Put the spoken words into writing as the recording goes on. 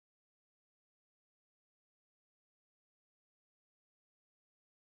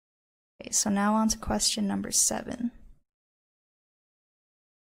Okay, so now on to question number 7.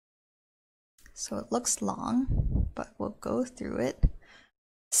 So it looks long, but we'll go through it. The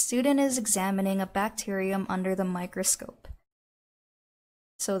student is examining a bacterium under the microscope.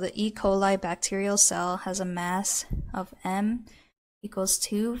 So the E. coli bacterial cell has a mass of m equals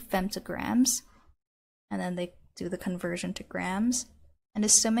 2 femtograms, and then they do the conversion to grams, and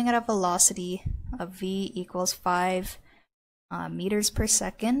is swimming at a velocity of v equals 5 meters per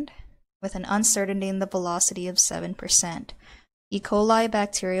second, with an uncertainty in the velocity of 7%. E. coli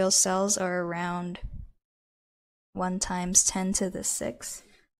bacterial cells are around 1 times 10 to the 6,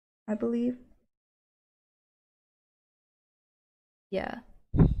 I believe. Yeah.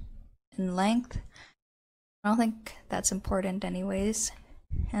 In length. I don't think that's important anyways.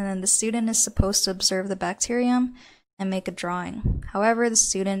 And then the student is supposed to observe the bacterium and make a drawing. However, the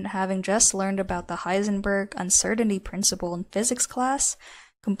student, having just learned about the Heisenberg uncertainty principle in physics class,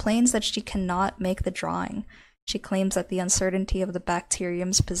 complains that she cannot make the drawing. She claims that the uncertainty of the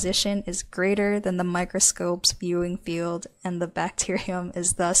bacterium's position is greater than the microscope's viewing field, and the bacterium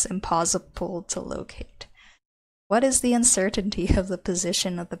is thus impossible to locate. What is the uncertainty of the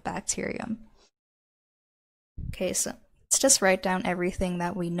position of the bacterium? Okay, so let's just write down everything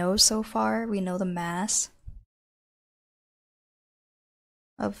that we know so far. We know the mass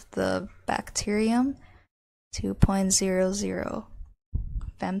of the bacterium, 2.00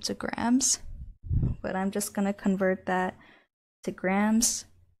 femtograms, but I'm just going to convert that to grams,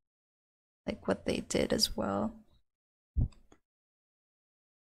 like what they did as well.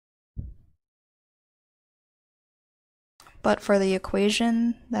 But for the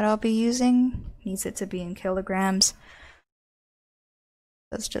equation that I'll be using, needs it to be in kilograms.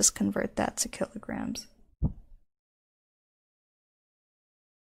 Let's just convert that to kilograms.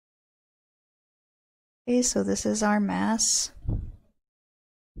 Okay, so this is our mass.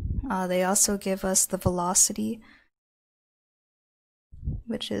 They also give us the velocity,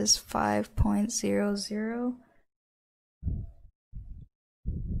 which is 5.00.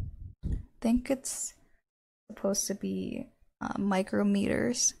 I think it's supposed to be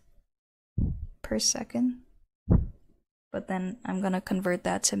micrometers per second, but then I'm gonna convert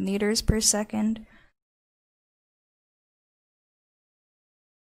that to meters per second.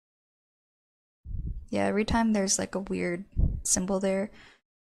 Yeah, every time there's like a weird symbol there,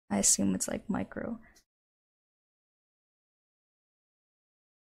 I assume it's like micro.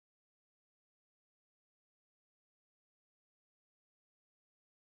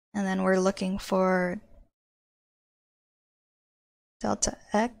 And then we're looking for delta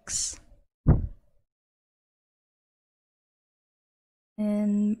x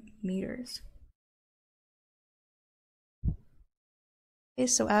in meters. Okay,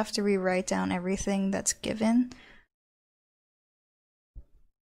 so after we write down everything that's given,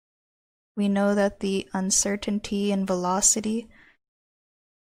 we know that the uncertainty in velocity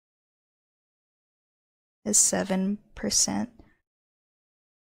is 7%.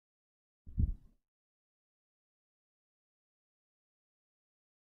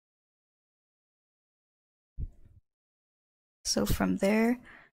 So from there,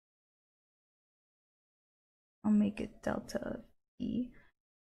 I'll make it delta E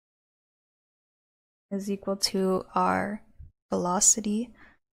is equal to our velocity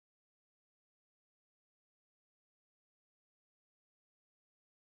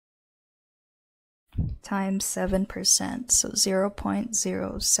times 7%, so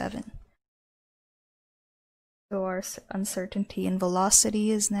 0.07. So our uncertainty in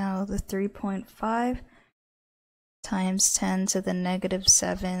velocity is now the 3.5 times 10 to the negative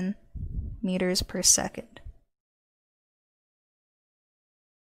 7 meters per second.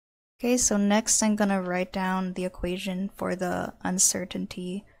 Okay, so next I'm gonna write down the equation for the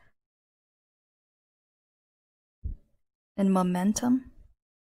uncertainty in momentum.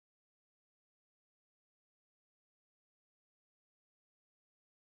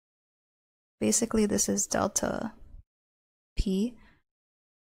 Basically, this is delta P,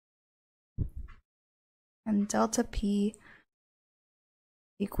 and delta P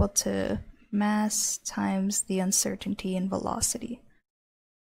equal to mass times the uncertainty in velocity.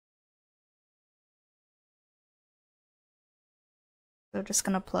 So I'm just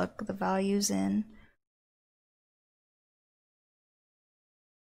going to plug the values in.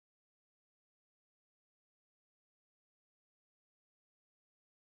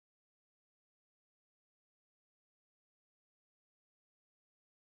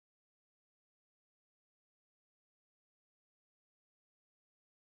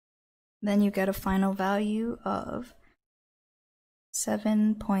 Then you get a final value of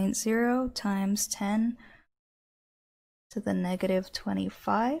 7.0 times 10 to the negative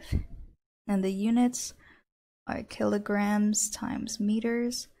 25 and the units are kilograms times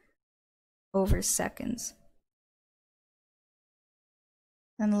meters over seconds.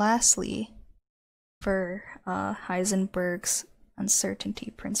 And lastly, for Heisenberg's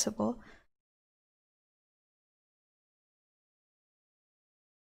uncertainty principle,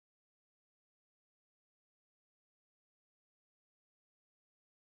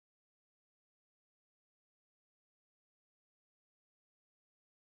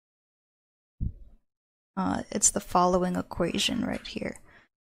 it's the following equation right here,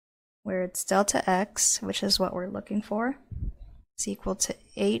 where it's delta x, which is what we're looking for, is equal to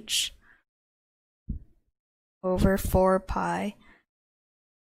h over 4 pi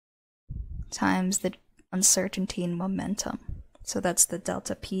times the uncertainty in momentum. So that's the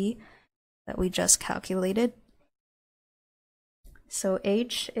delta p that we just calculated. So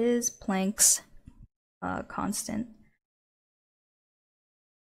h is Planck's constant.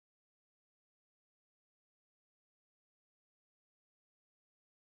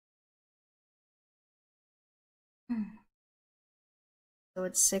 So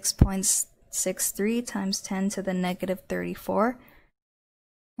it's 6.63 times 10 to the negative 34,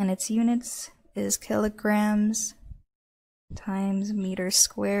 and its units is kilograms times meters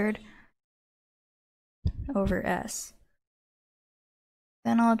squared over s.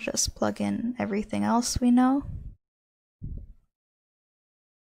 Then I'll just plug in everything else we know.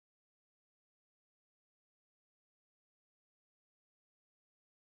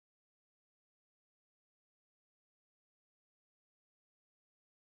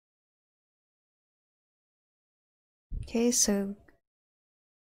 Okay, so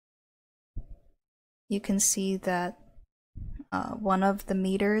you can see that one of the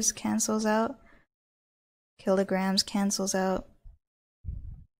meters cancels out, kilograms cancels out,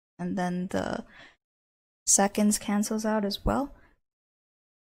 and then the seconds cancels out as well,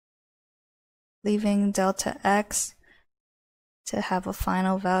 leaving delta x to have a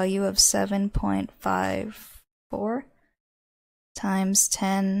final value of 7.54 times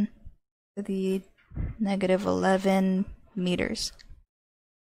 10 to the negative 11 meters.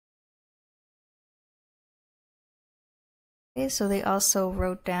 Okay, so they also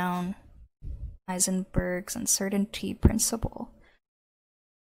wrote down Heisenberg's uncertainty principle.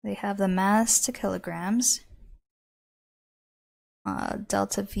 They have the mass to kilograms,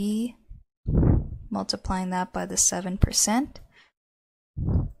 delta V, multiplying that by the 7%,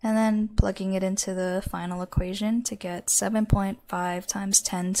 and then plugging it into the final equation to get 7.5 times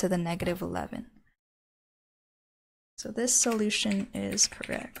 10 to the negative 11. So this solution is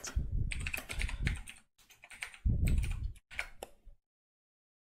correct.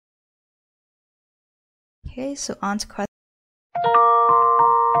 Okay, so on to question.